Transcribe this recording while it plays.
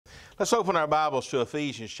Let's open our Bibles to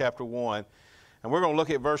Ephesians chapter 1, and we're going to look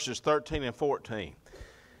at verses 13 and 14.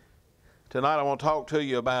 Tonight I want to talk to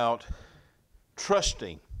you about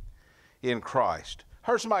trusting in Christ. I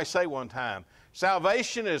heard somebody say one time,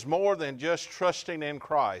 salvation is more than just trusting in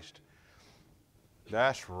Christ.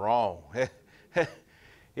 That's wrong.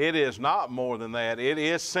 It is not more than that. It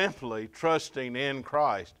is simply trusting in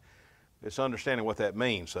Christ. It's understanding what that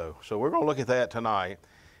means. So we're going to look at that tonight.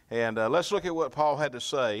 And let's look at what Paul had to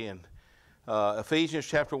say in Ephesians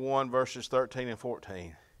chapter 1, verses 13 and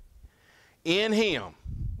 14. In him,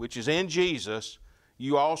 which is in Jesus,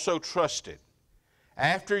 you also trusted,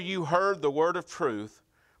 after you heard the word of truth,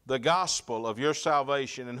 the gospel of your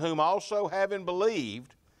salvation, in whom also having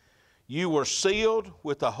believed, you were sealed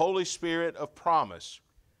with the Holy Spirit of promise,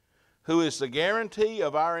 who is the guarantee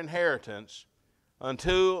of our inheritance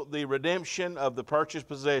until the redemption of the purchased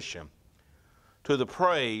possession, to the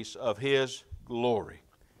praise of his glory.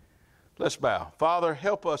 Let's bow. Father,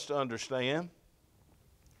 help us to understand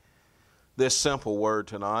this simple word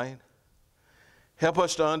tonight. Help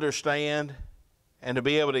us to understand and to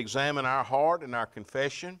be able to examine our heart and our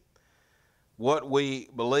confession, what we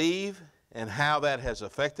believe and how that has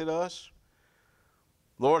affected us.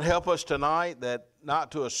 Lord, help us tonight that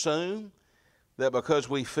not to assume that because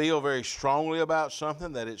we feel very strongly about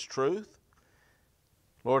something that it's truth.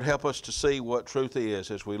 Lord, help us to see what truth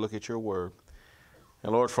is as we look at your word.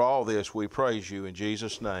 And Lord, for all this, we praise you in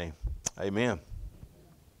Jesus' name. Amen.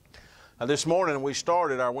 This morning we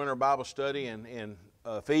started our winter Bible study in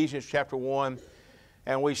Ephesians chapter 1,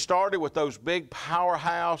 and we started with those big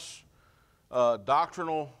powerhouse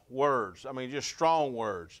doctrinal words. I mean, just strong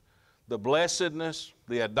words. The blessedness,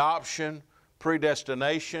 the adoption,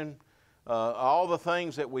 predestination, all the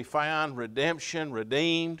things that we find, redemption,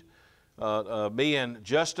 redeemed, being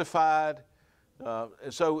justified.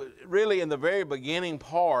 So really in the very beginning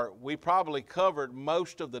part, we probably covered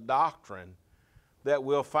most of the doctrine that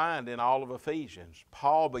we'll find in all of Ephesians.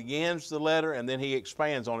 Paul begins the letter and then he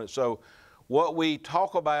expands on it. So what we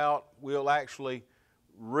talk about, we'll actually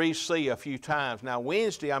re-see a few times. Now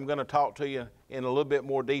Wednesday, I'm going to talk to you in a little bit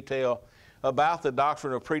more detail about the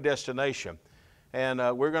doctrine of predestination. And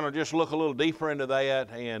we're going to just look a little deeper into that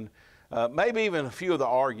and maybe even a few of the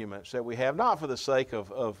arguments that we have, not for the sake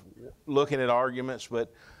of looking at arguments,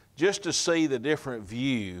 but just to see the different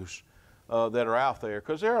views that are out there,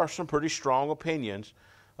 because there are some pretty strong opinions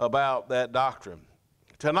about that doctrine.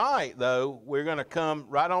 Tonight, though, we're going to come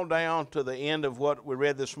right on down to the end of what we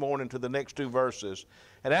read this morning to the next two verses,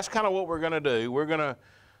 and that's kind of what we're going to do. We're going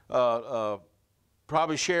to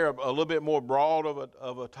probably share a little bit more broad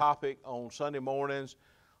of a topic on Sunday mornings.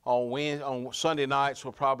 On Sunday nights,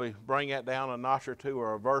 we'll probably bring that down a notch or two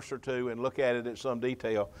or a verse or two and look at it in some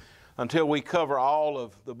detail until we cover all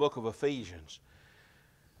of the book of Ephesians.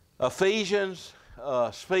 Ephesians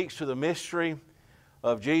speaks to the mystery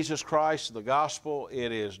of Jesus Christ, the gospel.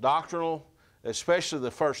 It is doctrinal, especially the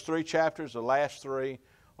first three chapters. The last three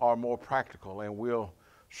are more practical, and we'll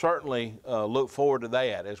certainly look forward to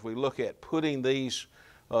that as we look at putting these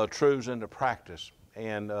truths into practice.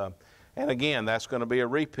 And again, that's going to be a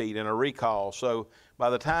repeat and a recall. So by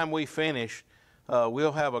the time we finish,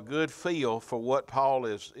 we'll have a good feel for what Paul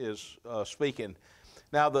is speaking.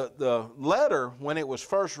 Now, the letter, when it was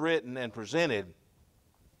first written and presented,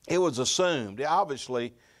 it was assumed,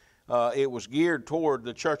 obviously, it was geared toward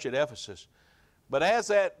the church at Ephesus. But as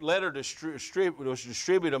that letter was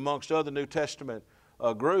distributed amongst other New Testament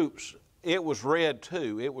groups, it was read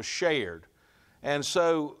too. It was shared. And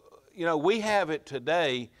so, you know, we have it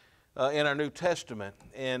today in our New Testament,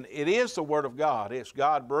 and it is the Word of God. It's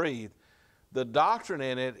God-breathed. The doctrine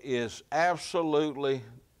in it is absolutely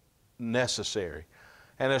necessary,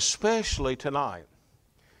 and especially tonight.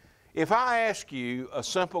 If I ask you a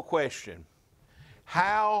simple question,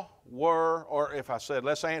 or if I said,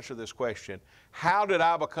 let's answer this question, how did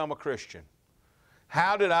I become a Christian?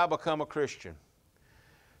 How did I become a Christian?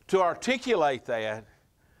 To articulate that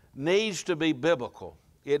needs to be biblical.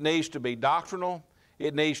 It needs to be doctrinal.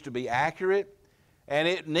 It needs to be accurate. And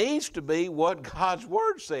it needs to be what God's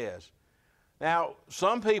Word says. Now,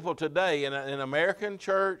 some people today in an American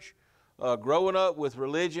church, growing up with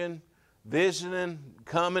religion, visiting,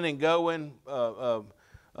 coming and going,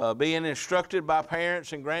 being instructed by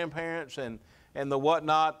parents and grandparents and the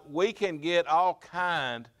whatnot, we can get all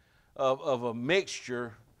kind of a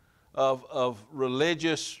mixture of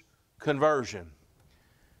religious conversion.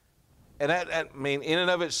 And that, I mean, in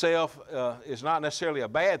and of itself is not necessarily a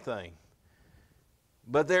bad thing.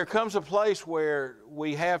 But there comes a place where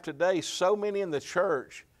we have today so many in the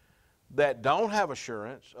church that don't have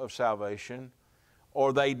assurance of salvation,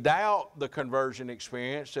 or they doubt the conversion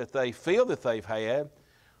experience that they feel that they've had,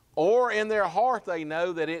 or in their heart they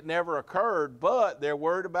know that it never occurred, but they're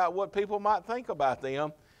worried about what people might think about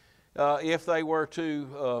them if they were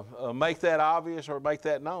to make that obvious or make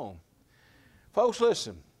that known. Folks,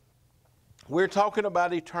 listen, we're talking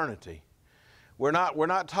about eternity. We're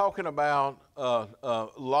not talking about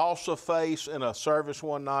loss of face in a service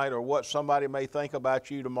one night or what somebody may think about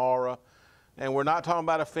you tomorrow. And we're not talking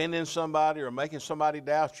about offending somebody or making somebody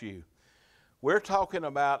doubt you. We're talking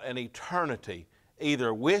about an eternity,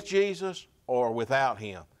 either with Jesus or without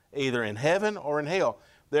Him, either in heaven or in hell.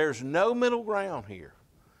 There's no middle ground here.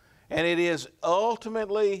 And it is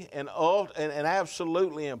ultimately and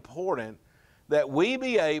absolutely important that we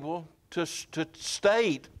be able to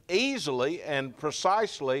state easily and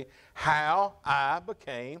precisely how I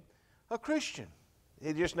became a Christian.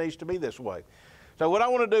 It just needs to be this way. So what I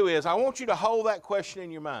want to do is I want you to hold that question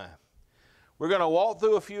in your mind. We're going to walk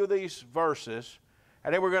through a few of these verses,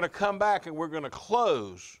 and then we're going to come back and we're going to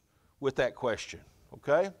close with that question,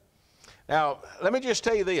 okay? Now, let me just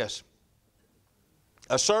tell you this.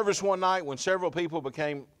 A service one night when several people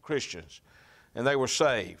became Christians and they were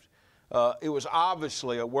saved, it was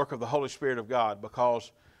obviously a work of the Holy Spirit of God,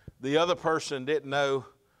 because the other person didn't know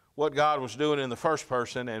what God was doing in the first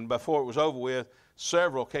person, and before it was over with,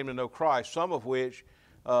 several came to know Christ, some of which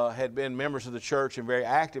had been members of the church and very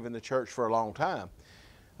active in the church for a long time.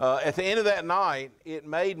 At the end of that night, it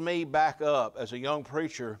made me back up as a young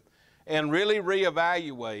preacher and really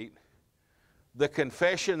reevaluate the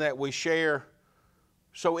confession that we share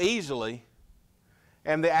so easily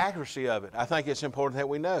and the accuracy of it. I think it's important that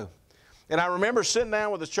we know. And I remember sitting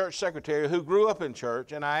down with a church secretary who grew up in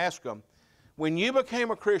church, and I asked him, when you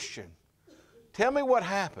became a Christian, tell me what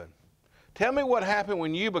happened. Tell me what happened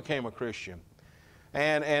when you became a Christian.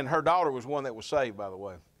 And her daughter was one that was saved, by the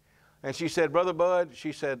way. And she said, Brother Bud,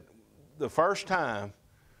 she said, the first time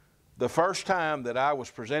that I was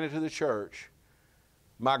presented to the church,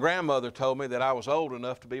 my grandmother told me that I was old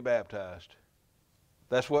enough to be baptized.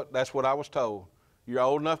 That's what I was told. You're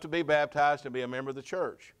old enough to be baptized and be a member of the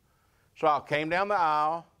church. So I came down the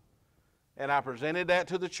aisle, and I presented that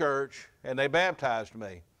to the church, and they baptized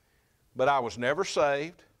me. But I was never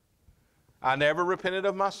saved. I never repented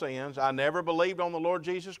of my sins. I never believed on the Lord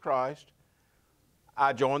Jesus Christ.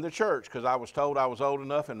 I joined the church because I was told I was old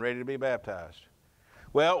enough and ready to be baptized.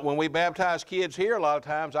 Well, when we baptize kids here, a lot of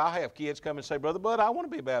times I'll have kids come and say, Brother Bud, I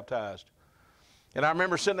want to be baptized. And I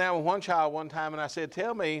remember sitting down with one child one time, and I said,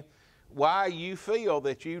 tell me why you feel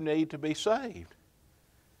that you need to be saved.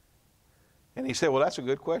 And he said, well, that's a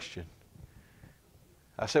good question.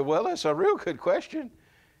 I said, well, that's a real good question.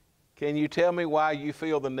 Can you tell me why you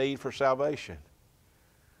feel the need for salvation?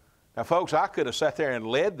 Now, folks, I could have sat there and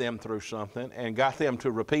led them through something and got them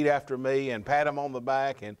to repeat after me and pat them on the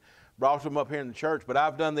back and brought them up here in the church, but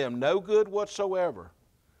I've done them no good whatsoever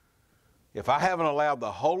if I haven't allowed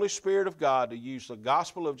the Holy Spirit of God to use the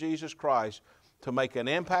gospel of Jesus Christ to make an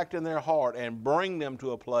impact in their heart and bring them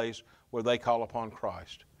to a place where they call upon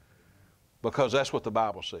Christ. Because that's what the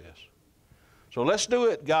Bible says. So let's do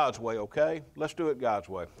it God's way, okay? Let's do it God's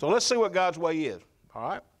way. So let's see what God's way is, all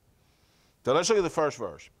right? So let's look at the first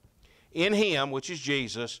verse. In Him, which is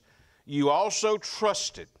Jesus, you also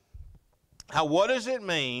trusted. Now, what does it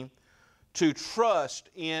mean to trust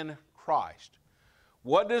in Christ?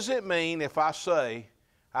 What does it mean if I say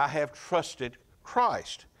I have trusted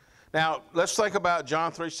Christ? Now, let's think about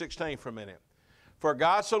John 3:16 for a minute. For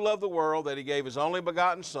God so loved the world that He gave His only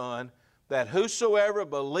begotten Son, that whosoever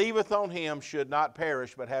believeth on Him should not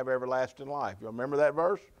perish but have everlasting life. You remember that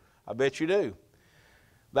verse? I bet you do.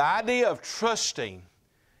 The idea of trusting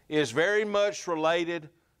is very much related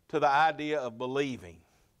to the idea of believing.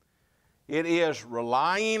 It is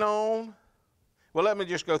relying on, well, let me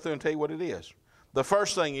just go through and tell you what it is. The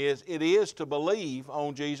first thing is, it is to believe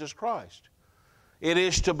on Jesus Christ. It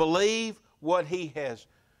is to believe what He has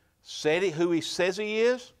said, who He says He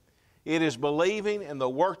is. It is believing in the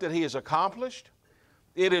work that He has accomplished.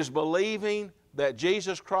 It is believing that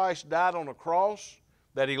Jesus Christ died on a cross,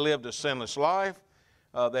 that He lived a sinless life,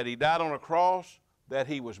 that He died on a cross, that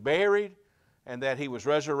He was buried, and that He was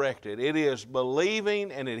resurrected. It is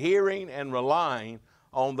believing and adhering and relying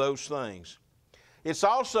on those things. It's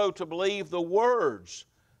also to believe the words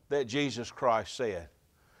that Jesus Christ said.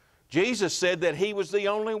 Jesus said that He was the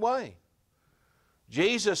only way.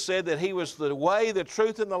 Jesus said that He was the way, the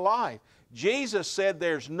truth, and the life. Jesus said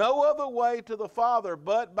there's no other way to the Father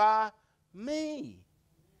but by me.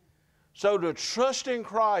 So to trust in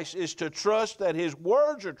Christ is to trust that His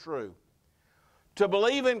words are true. To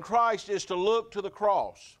believe in Christ is to look to the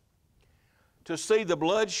cross. to see the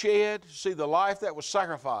blood shed, to see the life that was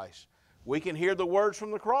sacrificed. We can hear the words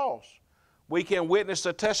from the cross. We can witness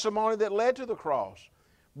the testimony that led to the cross.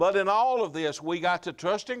 But in all of this, we got to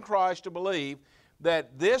trust in Christ to believe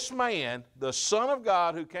that this man, the Son of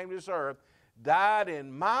God who came to this earth, died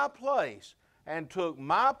in my place and took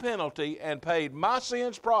my penalty and paid my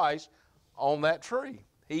sin's price on that tree.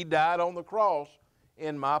 He died on the cross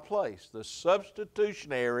in my place, the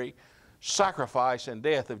substitutionary sacrifice and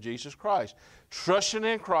death of Jesus Christ. Trusting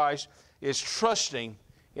in Christ is trusting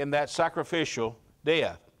in that sacrificial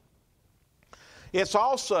death. It's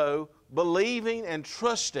also believing and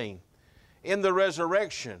trusting in the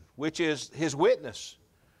resurrection, which is His witness.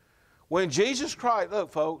 When Jesus Christ,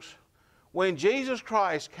 look folks, when Jesus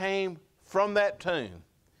Christ came from that tomb,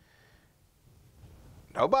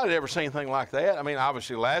 nobody had ever seen anything like that. I mean,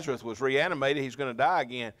 obviously Lazarus was reanimated. He's going to die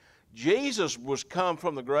again. Jesus was come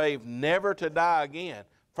from the grave never to die again.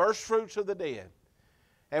 First fruits of the dead.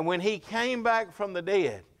 And when He came back from the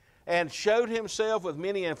dead and showed Himself with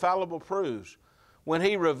many infallible proofs, when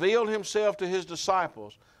He revealed Himself to His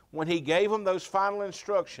disciples, when He gave them those final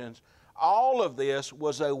instructions, all of this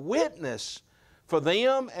was a witness for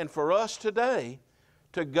them and for us today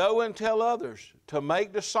to go and tell others, to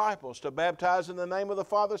make disciples, to baptize in the name of the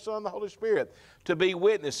Father, Son, and the Holy Spirit, to be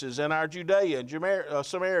witnesses in our Judea and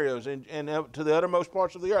Samaria and to the uttermost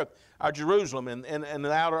parts of the earth, our Jerusalem and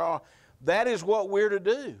the outer. That is what we're to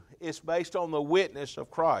do. It's based on the witness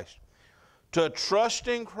of Christ. To trust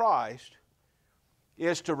in Christ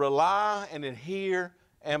is to rely and adhere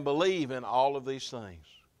and believe in all of these things.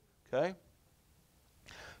 Okay?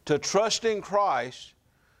 To trust in Christ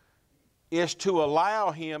is to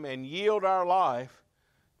allow Him and yield our life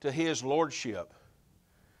to His Lordship.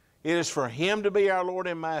 It is for Him to be our Lord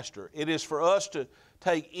and Master. It is for us to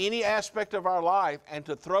take any aspect of our life and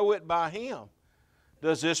to throw it by Him.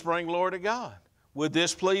 Does this bring glory to God? Would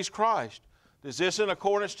this please Christ? Is this in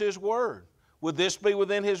accordance to His Word? Would this be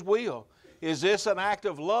within His will? Is this an act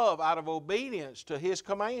of love out of obedience to His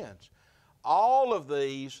commands? All of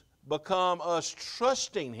these become us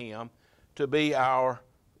trusting Him to be our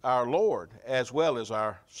Lord as well as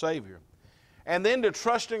our Savior. And then to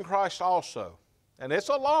trust in Christ also. And it's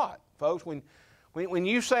a lot, folks. When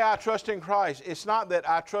you say I trust in Christ, it's not that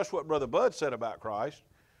I trust what Brother Bud said about Christ,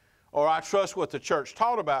 or I trust what the church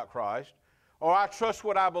taught about Christ, or I trust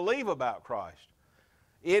what I believe about Christ.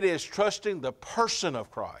 It is trusting the person of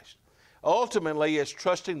Christ. Ultimately, it's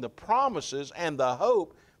trusting the promises and the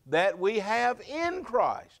hope that we have in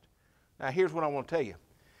Christ. Now, here's what I want to tell you.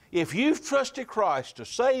 If you've trusted Christ to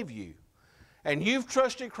save you, and you've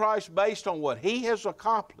trusted Christ based on what He has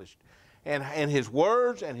accomplished, and His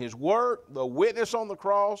words and His work, the witness on the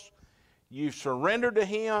cross, you've surrendered to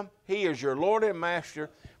Him, He is your Lord and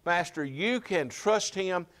Master. Master, you can trust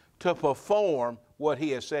Him to perform what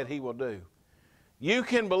He has said He will do. You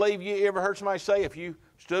can believe, you ever heard somebody say, if you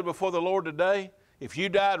stood before the Lord today, if you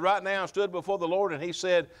died right now and stood before the Lord and He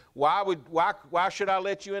said, why should I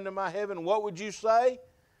let you into my heaven? What would you say?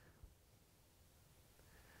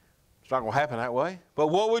 It's not going to happen that way. But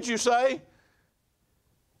what would you say?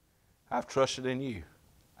 I've trusted in you.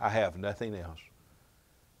 I have nothing else.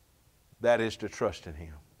 That is to trust in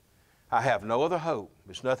Him. I have no other hope.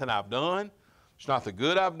 It's nothing I've done. It's not the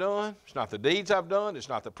good I've done. It's not the deeds I've done. It's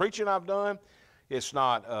not the preaching I've done. It's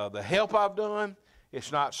not the help I've done.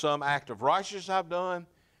 It's not some act of righteousness I've done.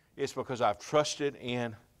 It's because I've trusted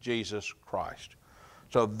in Jesus Christ.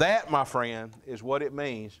 So that, my friend, is what it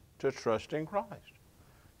means to trust in Christ.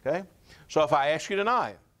 Okay? So if I ask you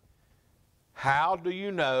tonight, how do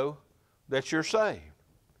you know that you're saved?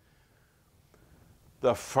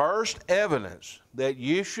 The first evidence that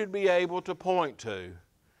you should be able to point to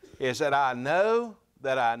is that I know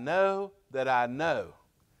that I know that I know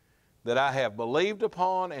that I have believed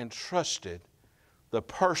upon and trusted the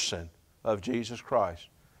person of Jesus Christ.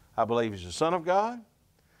 I believe He's the Son of God.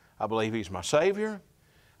 I believe He's my Savior.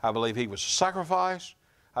 I believe He was sacrificed.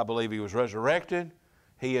 I believe He was resurrected.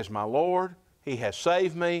 He is my Lord. He has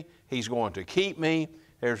saved me. He's going to keep me.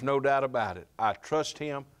 There's no doubt about it. I trust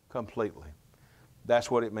Him completely. That's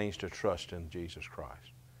what it means to trust in Jesus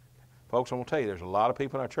Christ. Folks, I'm going to tell you, there's a lot of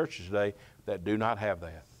people in our churches today that do not have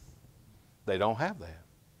that. They don't have that.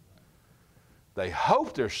 They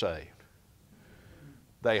hope they're saved.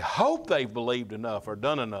 They hope they've believed enough or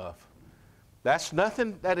done enough. That's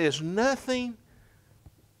nothing, that is nothing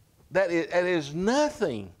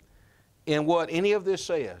in what any of this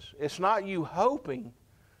says. It's not you hoping,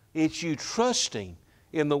 it's you trusting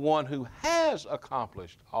in the one who has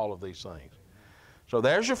accomplished all of these things. So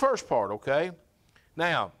there's your first part, okay?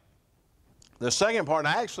 Now, the second part,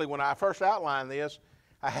 and actually when I first outlined this,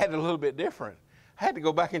 I had it a little bit different. I had to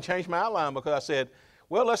go back and change my outline because I said,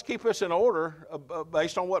 well, let's keep this in order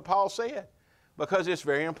based on what Paul said, because it's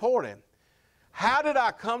very important. How did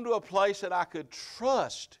I come to a place that I could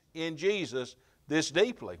trust in Jesus this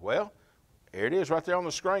deeply? Well, here it is right there on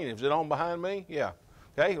the screen. Is it on behind me? Yeah.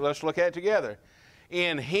 Okay, let's look at it together.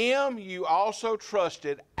 In him you also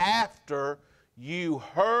trusted after you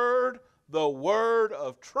heard the word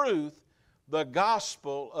of truth, the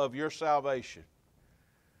gospel of your salvation.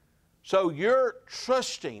 So your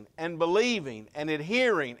trusting and believing and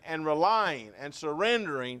adhering and relying and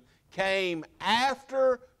surrendering came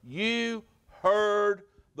after you heard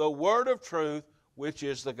the word of truth, which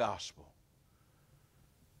is the gospel.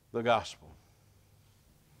 The gospel.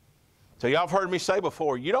 So y'all have heard me say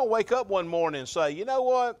before, you don't wake up one morning and say, you know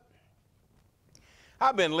what?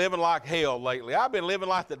 I've been living like hell lately. I've been living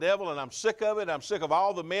like the devil, and I'm sick of it. I'm sick of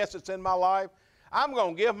all the mess that's in my life. I'm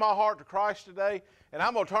going to give my heart to Christ today, and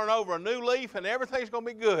I'm going to turn over a new leaf, and everything's going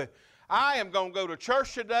to be good. I am going to go to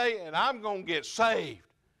church today, and I'm going to get saved.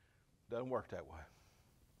 Doesn't work that way.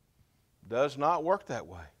 Does not work that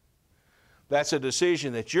way. That's a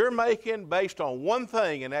decision that you're making based on one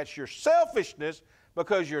thing, and that's your selfishness,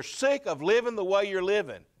 because you're sick of living the way you're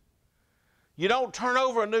living. You don't turn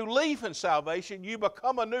over a new leaf in salvation. You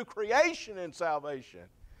become a new creation in salvation.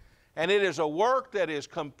 And it is a work that is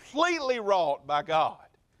completely wrought by God.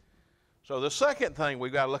 So the second thing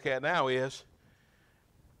we've got to look at now is,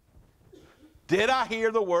 did I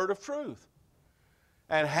hear the word of truth?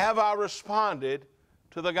 And have I responded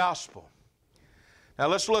to the gospel? Now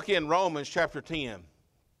let's look in Romans chapter 10.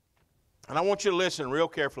 And I want you to listen real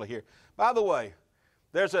carefully here. By the way,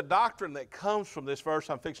 there's a doctrine that comes from this verse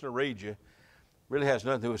I'm fixing to read you. Really has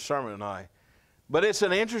nothing to do with sermon tonight. But it's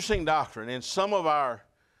an interesting doctrine. In some of our,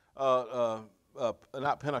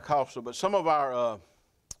 not Pentecostal, but some of our,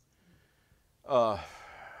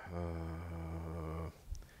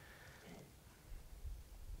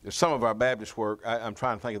 Baptist work, I'm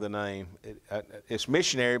trying to think of the name. It's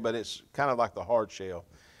missionary, but it's kind of like the hard shell.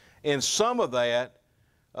 In some of that,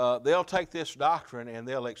 they'll take this doctrine and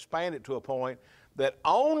they'll expand it to a point that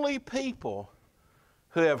only people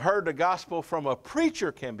who have heard the gospel from a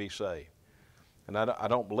preacher can be saved. And I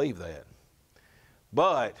don't believe that.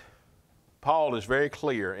 But Paul is very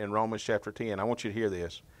clear in Romans chapter 10. I want you to hear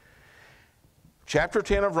this. Chapter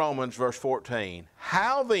 10 of Romans, verse 14.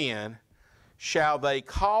 How then shall they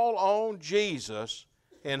call on Jesus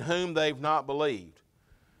in whom they've not believed?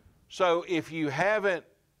 So if you haven't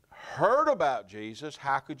heard about Jesus,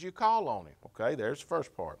 how could you call on him? Okay, there's the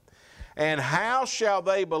first part. And how shall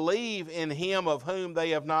they believe in him of whom they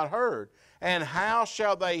have not heard? And how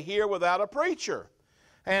shall they hear without a preacher?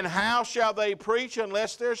 And how shall they preach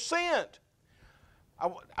unless they're sent?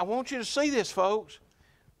 I want you to see this, folks.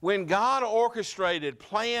 When God orchestrated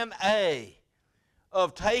plan A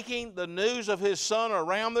of taking the news of his Son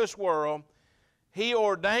around this world, he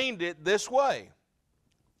ordained it this way.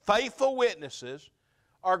 Faithful witnesses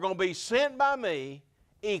are going to be sent by me,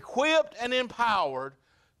 equipped and empowered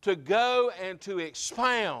to go and to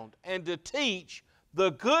expound and to teach the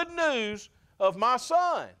good news of my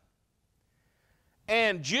Son.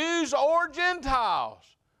 And Jews or Gentiles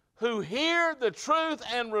who hear the truth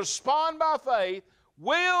and respond by faith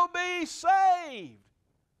will be saved.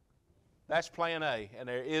 That's plan A, and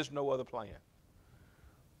there is no other plan.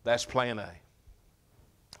 That's plan A.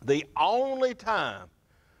 The only time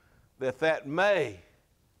that may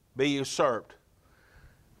be usurped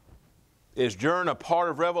is during a part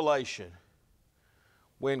of Revelation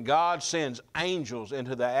when God sends angels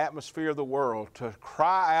into the atmosphere of the world to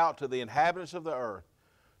cry out to the inhabitants of the earth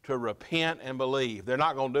to repent and believe. They're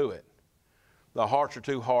not going to do it. The hearts are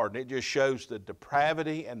too hard, and it just shows the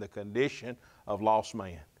depravity and the condition of lost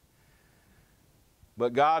man.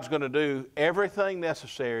 But God's going to do everything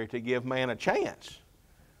necessary to give man a chance.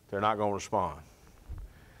 They're not going to respond.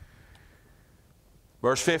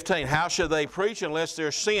 Verse 15, how shall they preach unless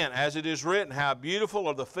they're sent? As it is written, how beautiful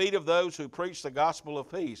are the feet of those who preach the gospel of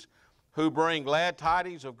peace, who bring glad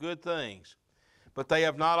tidings of good things. But they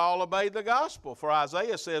have not all obeyed the gospel. For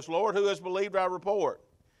Isaiah says, Lord, who has believed our report?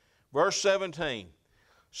 Verse 17,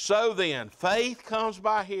 so then faith comes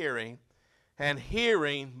by hearing, and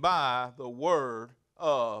hearing by the word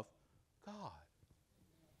of God.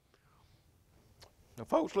 Now,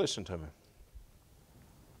 folks, listen to me.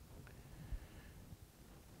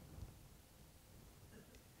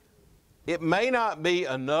 It may not be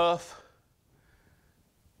enough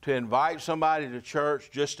to invite somebody to church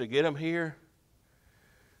just to get them here,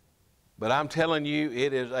 but I'm telling you,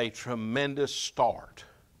 it is a tremendous start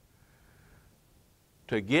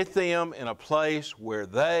to get them in a place where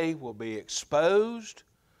they will be exposed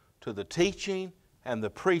to the teaching and the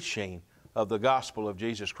preaching of the gospel of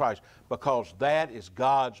Jesus Christ, because that is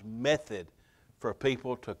God's method for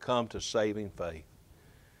people to come to saving faith.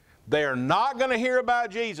 They're not going to hear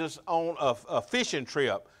about Jesus on a fishing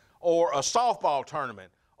trip or a softball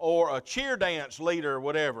tournament or a cheer dance leader or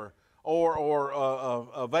whatever, or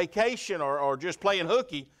a vacation or just playing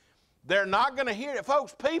hooky. They're not going to hear it.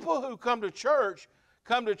 Folks, people who come to church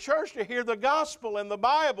to hear the gospel and the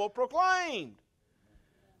Bible proclaimed.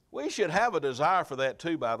 We should have a desire for that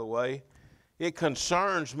too, by the way. It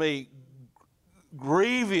concerns me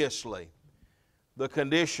grievously, the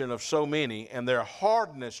condition of so many and their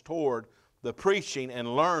hardness toward the preaching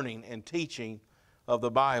and learning and teaching of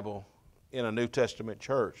the Bible in a New Testament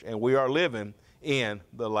church. And we are living in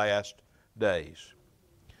the last days.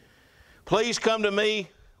 Please come to me,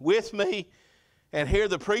 with me, and hear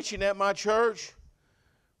the preaching at my church.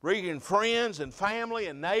 Bringing friends and family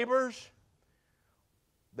and neighbors.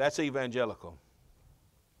 That's evangelical.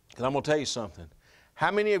 And I'm going to tell you something. How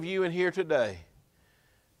many of you in here today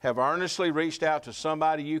have earnestly reached out to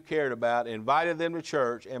somebody you cared about, invited them to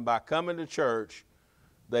church, and by coming to church,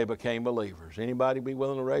 they became believers? Anybody be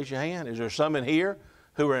willing to raise your hand? Is there some in here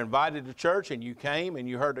who were invited to church and you came and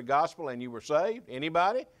you heard the gospel and you were saved?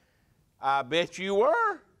 Anybody? I bet you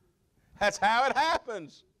were. That's how it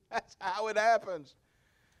happens. That's how it happens.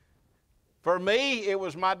 For me, it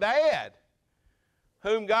was my dad,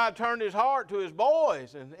 whom God turned his heart to his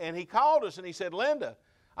boys, and he called us and he said, Linda,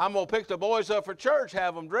 I'm going to pick the boys up for church,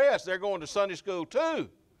 have them dressed. They're going to Sunday school too.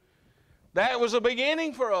 That was the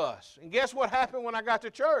beginning for us. And guess what happened when I got to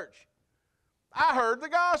church? I heard the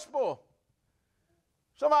gospel.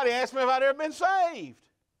 Somebody asked me if I'd ever been saved.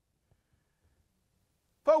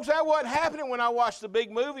 Folks, that wasn't happening when I watched the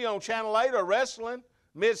big movie on Channel 8 or wrestling,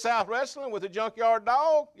 Mid-South Wrestling with the Junkyard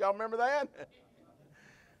Dog. Y'all remember that?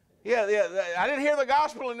 Yeah, I didn't hear the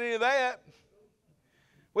gospel in any of that.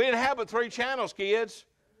 We didn't have but 3 channels, kids.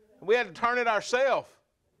 We had to turn it ourselves.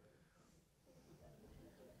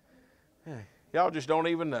 Y'all just don't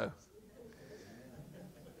even know.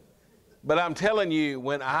 But I'm telling you,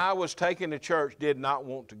 when I was taken to church, did not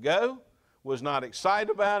want to go, was not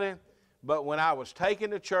excited about it, but when I was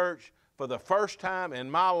taken to church for the first time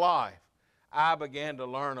in my life, I began to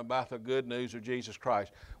learn about the good news of Jesus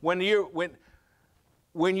Christ. When you're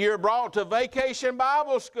brought to Vacation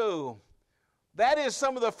Bible School, that is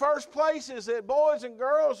some of the first places that boys and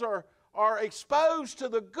girls are exposed to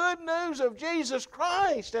the good news of Jesus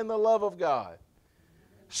Christ and the love of God.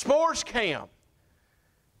 Sports camp.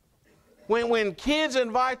 When kids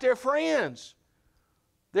invite their friends,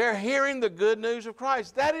 they're hearing the good news of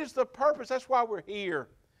Christ. That is the purpose. That's why we're here.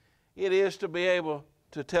 It is to be able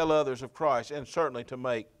to tell others of Christ and certainly to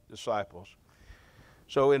make disciples.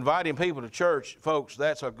 So inviting people to church, folks,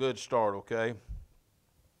 that's a good start, okay?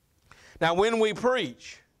 Now when we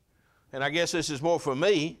preach, and I guess this is more for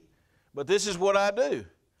me, but this is what I do.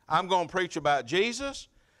 I'm going to preach about Jesus.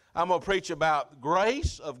 I'm going to preach about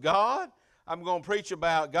grace of God. I'm going to preach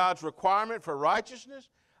about God's requirement for righteousness.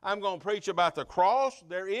 I'm going to preach about the cross.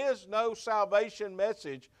 There is no salvation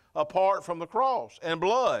message apart from the cross and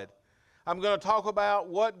blood. I'm going to talk about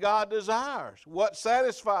what God desires, what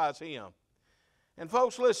satisfies Him. And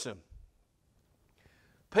folks, listen.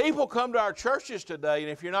 People come to our churches today, and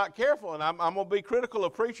if you're not careful, and I'm going to be critical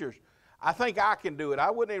of preachers, I think I can do it.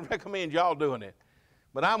 I wouldn't even recommend y'all doing it,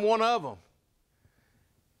 but I'm one of them.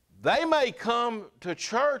 They may come to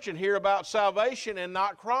church and hear about salvation and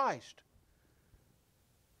not Christ.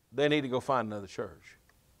 They need to go find another church.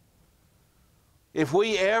 If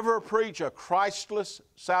we ever preach a Christless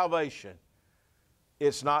salvation,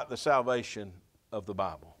 it's not the salvation of the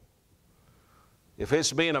Bible. If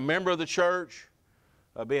it's being a member of the church,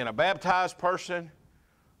 of being a baptized person,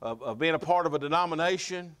 of being a part of a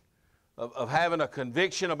denomination, of having a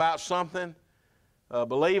conviction about something,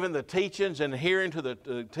 believing the teachings and adhering to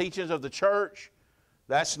the teachings of the church,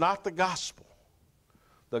 that's not the gospel.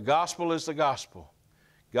 The gospel is the gospel.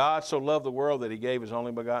 God so loved the world that He gave His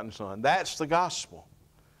only begotten Son. That's the gospel.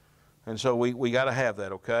 And so we got to have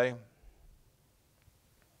that, okay?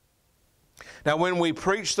 Now when we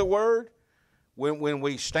preach the Word, when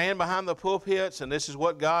we stand behind the pulpits, and this is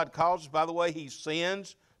what God calls us, by the way, He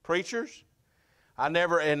sends preachers. I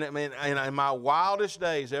never, in my wildest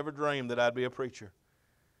days, ever dreamed that I'd be a preacher.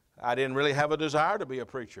 I didn't really have a desire to be a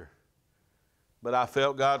preacher. But I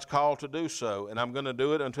felt God's call to do so, and I'm going to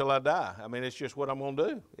do it until I die. I mean, it's just what I'm going to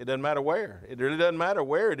do. It doesn't matter where. It really doesn't matter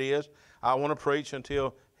where it is. I want to preach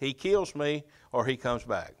until He kills me or He comes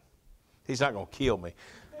back. He's not going to kill me.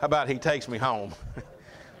 How about He takes me home?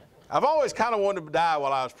 I've always kind of wanted to die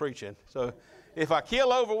while I was preaching. So If I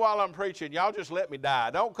kill over while I'm preaching, y'all just let me die.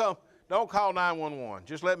 Don't call 911.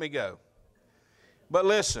 Just let me go. But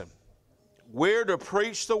listen, we're to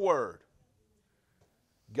preach the Word.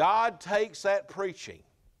 God takes that preaching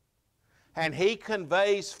and He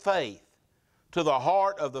conveys faith to the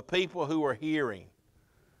heart of the people who are hearing.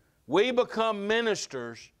 We become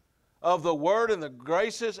ministers of the Word and the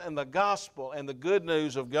graces and the gospel and the good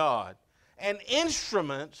news of God, and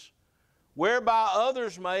instruments whereby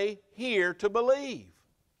others may hear to believe.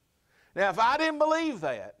 Now, if I didn't believe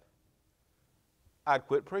that, I'd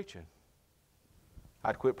quit preaching.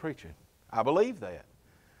 I'd quit preaching. I believe that.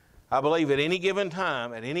 I believe at any given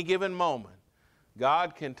time, at any given moment,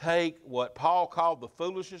 God can take what Paul called the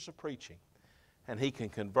foolishness of preaching, and He can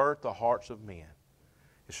convert the hearts of men.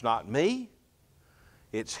 It's not me,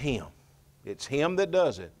 it's Him. It's Him that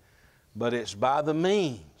does it, but it's by the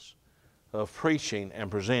means of preaching and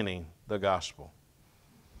presenting the gospel.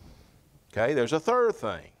 Okay, there's a third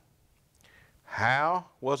thing. How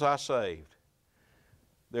was I saved?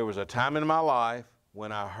 There was a time in my life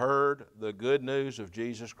when I heard the good news of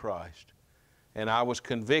Jesus Christ, and I was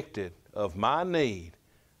convicted of my need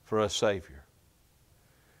for a Savior.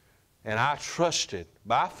 And I trusted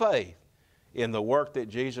by faith in the work that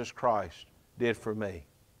Jesus Christ did for me.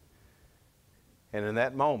 And in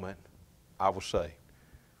that moment, I was saved.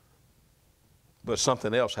 But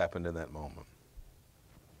something else happened in that moment.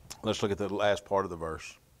 Let's look at the last part of the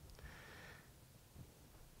verse.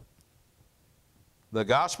 The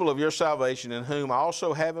gospel of your salvation, in whom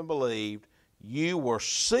also having believed, you were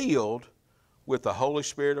sealed with the Holy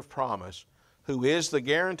Spirit of promise, who is the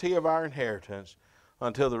guarantee of our inheritance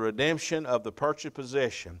until the redemption of the purchased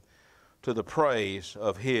possession, to the praise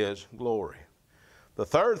of His glory. The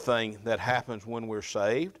third thing that happens when we're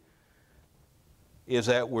saved is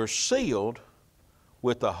that we're sealed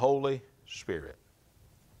with the Holy Spirit.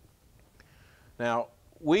 Now,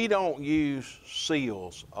 we don't use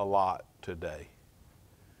seals a lot today.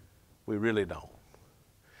 We really don't.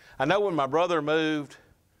 I know when my brother moved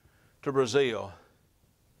to Brazil,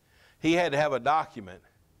 he had to have a document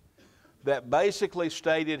that basically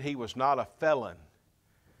stated he was not a felon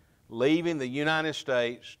leaving the United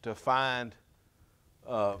States to find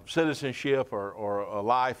citizenship or a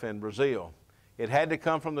life in Brazil. It had to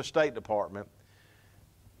come from the State Department.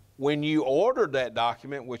 When you ordered that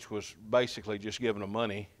document, which was basically just giving them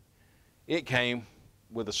money, it came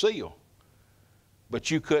with a seal. But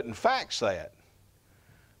you couldn't fax that.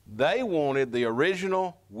 They wanted the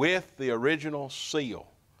original with the original seal.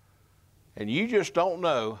 And you just don't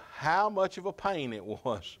know how much of a pain it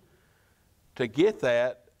was to get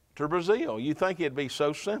that to Brazil. You think it'd be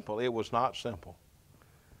so simple. It was not simple.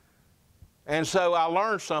 And so I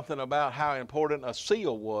learned something about how important a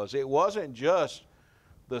seal was. It wasn't just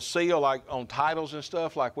the seal like on titles and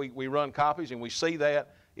stuff, like we run copies and we see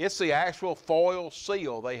that. It's the actual foil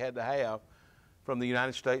seal they had to have from the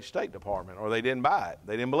United States State Department, or they didn't buy it.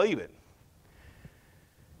 They didn't believe it.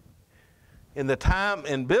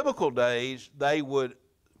 In biblical days, they would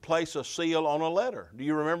place a seal on a letter. Do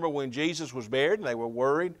you remember when Jesus was buried and they were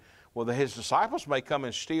worried? Well, His disciples may come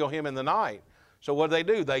and steal Him in the night. So what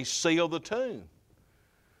do? They sealed the tomb.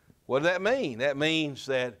 What does that mean? That means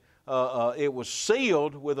that it was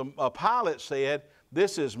sealed with a pilot said,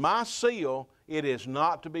 "This is my seal. It is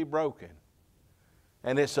not to be broken."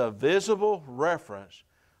 And it's a visible reference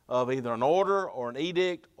of either an order or an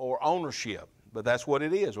edict or ownership. But that's what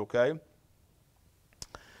it is, okay?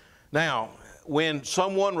 Now, when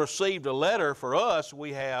someone received a letter for us,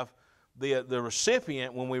 we have the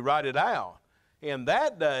recipient when we write it out. In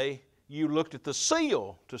that day, you looked at the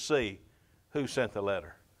seal to see who sent the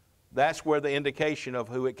letter. That's where the indication of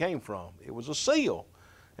who it came from. It was a seal,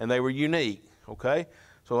 and they were unique, okay?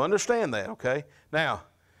 So understand that, okay? Now,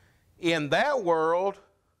 in that world,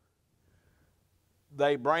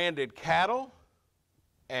 they branded cattle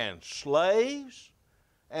and slaves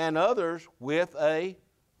and others with a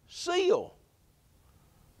seal,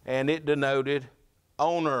 and it denoted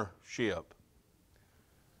ownership.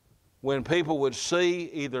 When people would see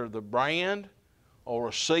either the brand or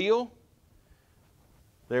a seal,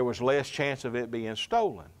 there was less chance of it being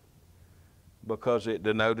stolen because it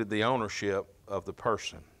denoted the ownership of the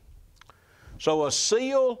person. So a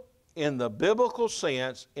seal in the biblical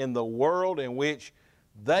sense, in the world in which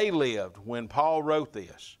they lived when Paul wrote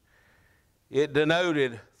this, it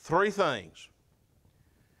denoted three things.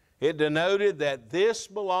 It denoted that this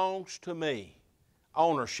belongs to me,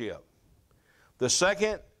 ownership. The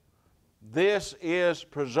second, this is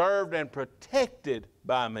preserved and protected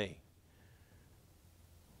by me.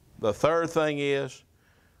 The third thing is,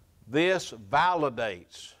 this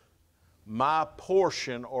validates my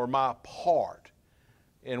portion or my part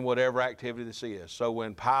in whatever activity this is. So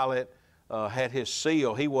when Pilate had his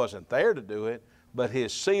seal, he wasn't there to do it, but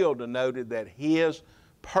his seal denoted that his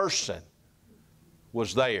person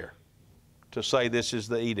was there to say this is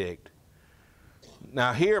the edict.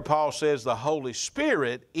 Now here Paul says the Holy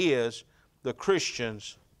Spirit is the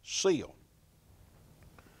Christian's seal.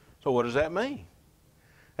 So what does that mean?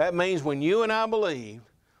 That means when you and I believe,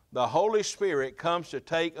 the Holy Spirit comes to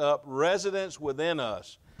take up residence within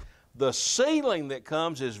us. The sealing that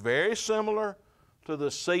comes is very similar to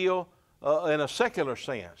the seal in a secular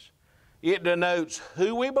sense. It denotes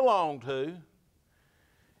who we belong to.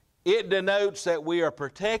 It denotes that we are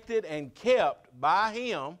protected and kept by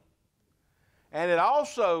Him. And it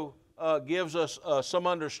also gives us some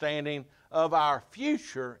understanding of our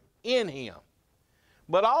future in Him.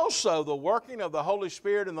 But also the working of the Holy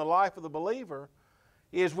Spirit in the life of the believer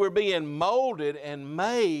is we're being molded and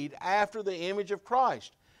made after the image of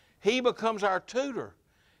Christ. He becomes our tutor.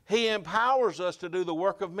 He empowers us to do the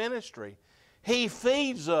work of ministry. He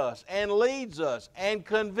feeds us and leads us and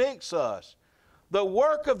convicts us. The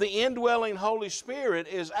work of the indwelling Holy Spirit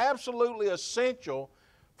is absolutely essential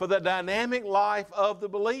for the dynamic life of the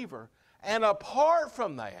believer. And apart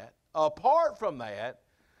from that,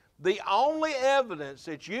 the only evidence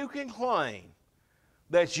that you can claim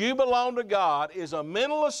that you belong to God is a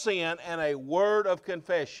mental assent and a word of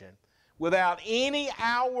confession without any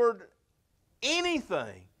outward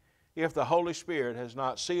anything if the Holy Spirit has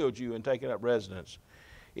not sealed you and taken up residence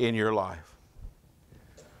in your life.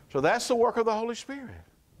 So that's the work of the Holy Spirit.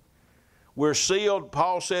 We're sealed,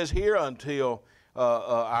 Paul says here, until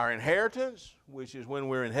our inheritance, which is when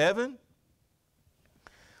we're in heaven.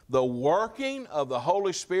 The working of the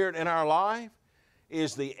Holy Spirit in our life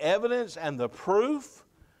is the evidence and the proof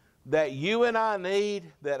that you and I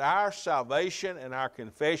need that our salvation and our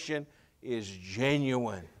confession is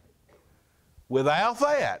genuine. Without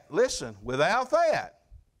that, listen, without that,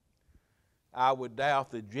 I would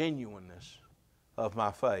doubt the genuineness of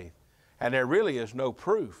my faith. And there really is no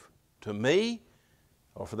proof to me,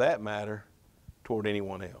 or for that matter, toward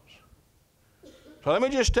anyone else. So let me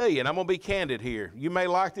just tell you, and I'm going to be candid here. You may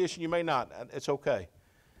like this and you may not. It's okay.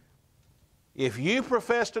 If you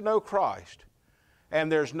profess to know Christ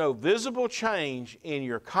and there's no visible change in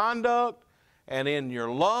your conduct and in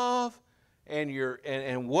your love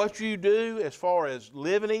and what you do as far as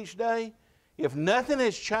living each day, if nothing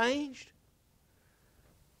has changed,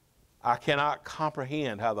 I cannot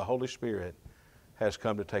comprehend how the Holy Spirit has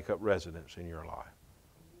come to take up residence in your life.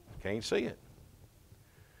 Can't see it.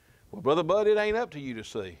 Well, Brother Bud, it ain't up to you to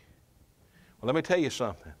see. Well, let me tell you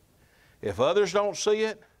something. If others don't see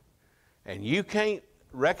it and you can't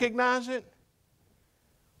recognize it,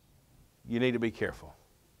 you need to be careful.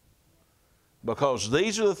 Because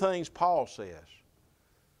these are the things Paul says.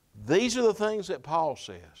 These are the things that Paul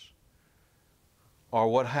says are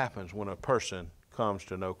what happens when a person comes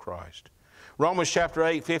to know Christ. Romans chapter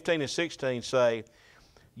 8, 15 and 16 say,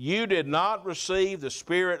 "You did not receive the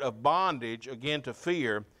spirit of bondage again to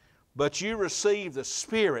fear, but you received the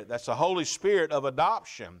Spirit," that's the Holy Spirit of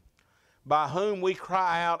adoption, "by whom we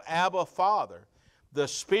cry out, Abba, Father." The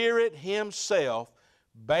Spirit Himself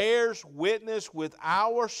bears witness with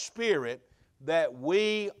our spirit that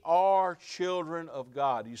we are children of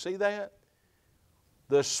God. You see that?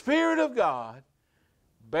 The Spirit of God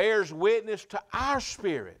bears witness to our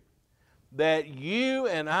spirit that you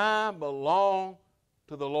and I belong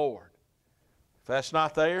to the Lord. If that's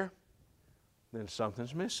not there, then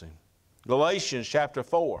something's missing. Galatians chapter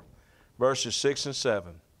 4, verses 6 and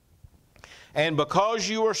 7. "And because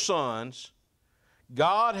you are sons,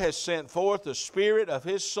 God has sent forth the Spirit of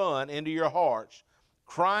His Son into your hearts,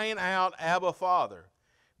 crying out, Abba, Father.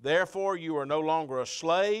 Therefore you are no longer a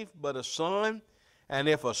slave, but a son, and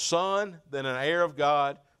if a son, then an heir of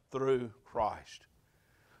God through Christ."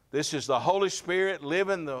 This is the Holy Spirit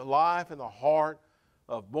living the life in the heart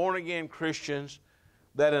of born-again Christians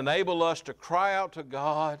that enable us to cry out to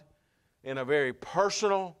God in a very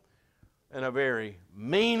personal and a very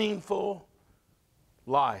meaningful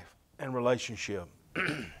life and relationship.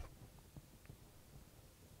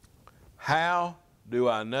 How do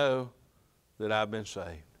I know that I've been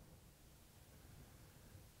saved?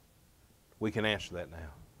 We can answer that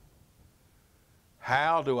now.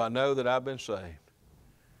 How do I know that I've been saved?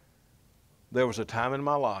 There was a time in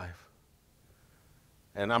my life,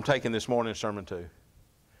 and I'm taking this morning's sermon too.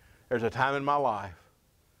 There's a time in my life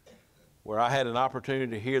where I had an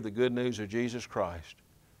opportunity to hear the good news of Jesus Christ.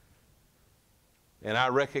 And I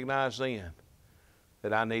recognized then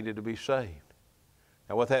that I needed to be saved.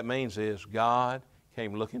 Now what that means is God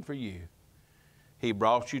came looking for you. He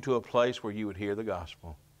brought you to a place where you would hear the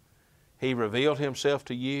gospel. He revealed Himself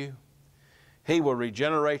to you. He will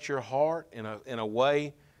regenerate your heart in a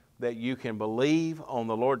way that you can believe on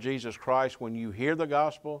the Lord Jesus Christ. When you hear the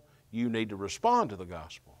gospel, you need to respond to the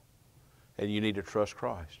gospel, and you need to trust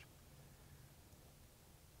Christ.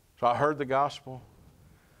 So I heard the gospel.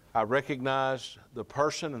 I recognized the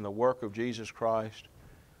person and the work of Jesus Christ,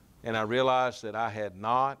 and I realized that I had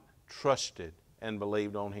not trusted and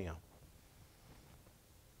believed on Him.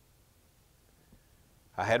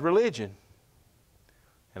 I had religion,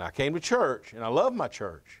 and I came to church, and I loved my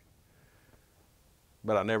church,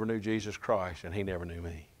 but I never knew Jesus Christ, and He never knew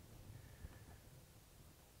me.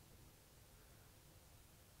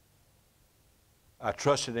 I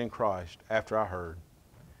trusted in Christ after I heard,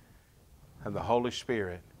 and the Holy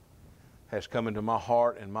Spirit has come into my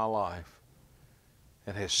heart and my life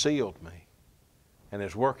and has sealed me and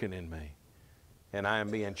is working in me, and I am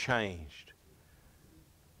being changed.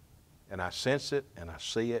 And I sense it, and I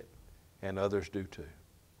see it, and others do too.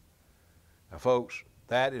 Now, folks,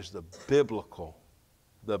 that is the biblical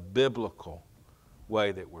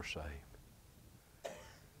way that we're saved.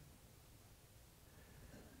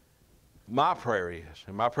 My prayer is,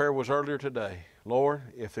 and my prayer was earlier today, Lord,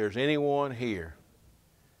 if there's anyone here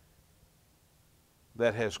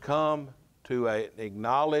that has come to an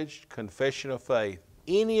acknowledged confession of faith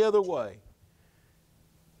any other way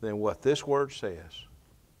than what this word says,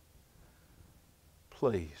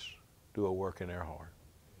 please do a work in their heart.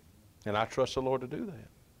 And I trust the Lord to do that.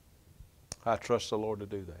 I trust the Lord to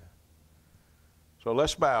do that. So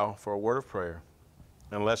let's bow for a word of prayer,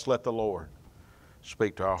 and let's let the Lord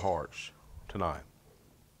speak to our hearts tonight.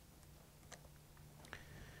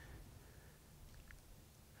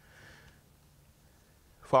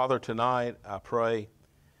 Father, tonight I pray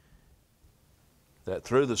that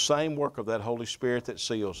through the same work of that Holy Spirit that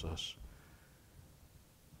seals us,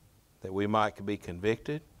 that we might be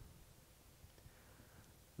convicted,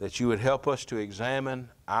 that you would help us to examine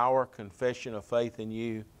our confession of faith in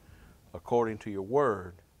you according to your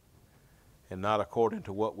word and not according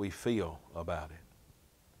to what we feel about it.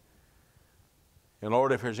 And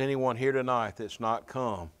Lord, if there's anyone here tonight that's not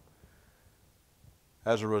come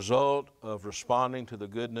as a result of responding to the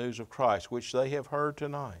good news of Christ, which they have heard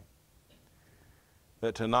tonight,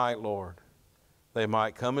 that tonight, Lord, they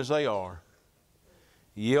might come as they are,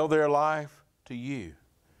 yield their life to you,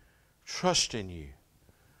 trust in you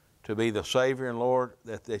to be the Savior and Lord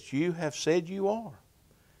that you have said you are.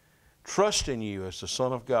 Trust in you as the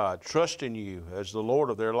Son of God. Trust in you as the Lord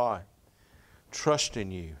of their life. Trust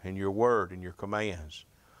in you in your word and your commands.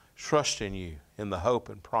 Trust in you in the hope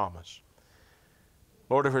and promise.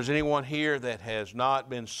 Lord, if there's anyone here that has not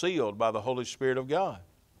been sealed by the Holy Spirit of God,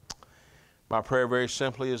 my prayer very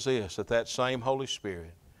simply is this, that that same Holy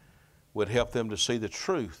Spirit would help them to see the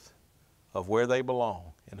truth of where they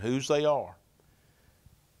belong and whose they are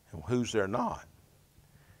and whose they're not.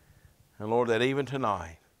 And Lord, that even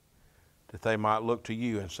tonight, that they might look to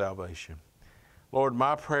you in salvation. Lord,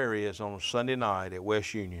 my prayer is on a Sunday night at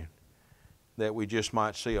West Union that we just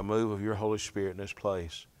might see a move of your Holy Spirit in this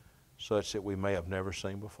place such that we may have never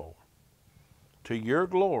seen before. To your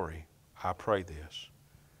glory, I pray this,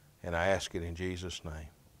 and I ask it in Jesus' name.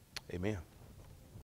 Amen.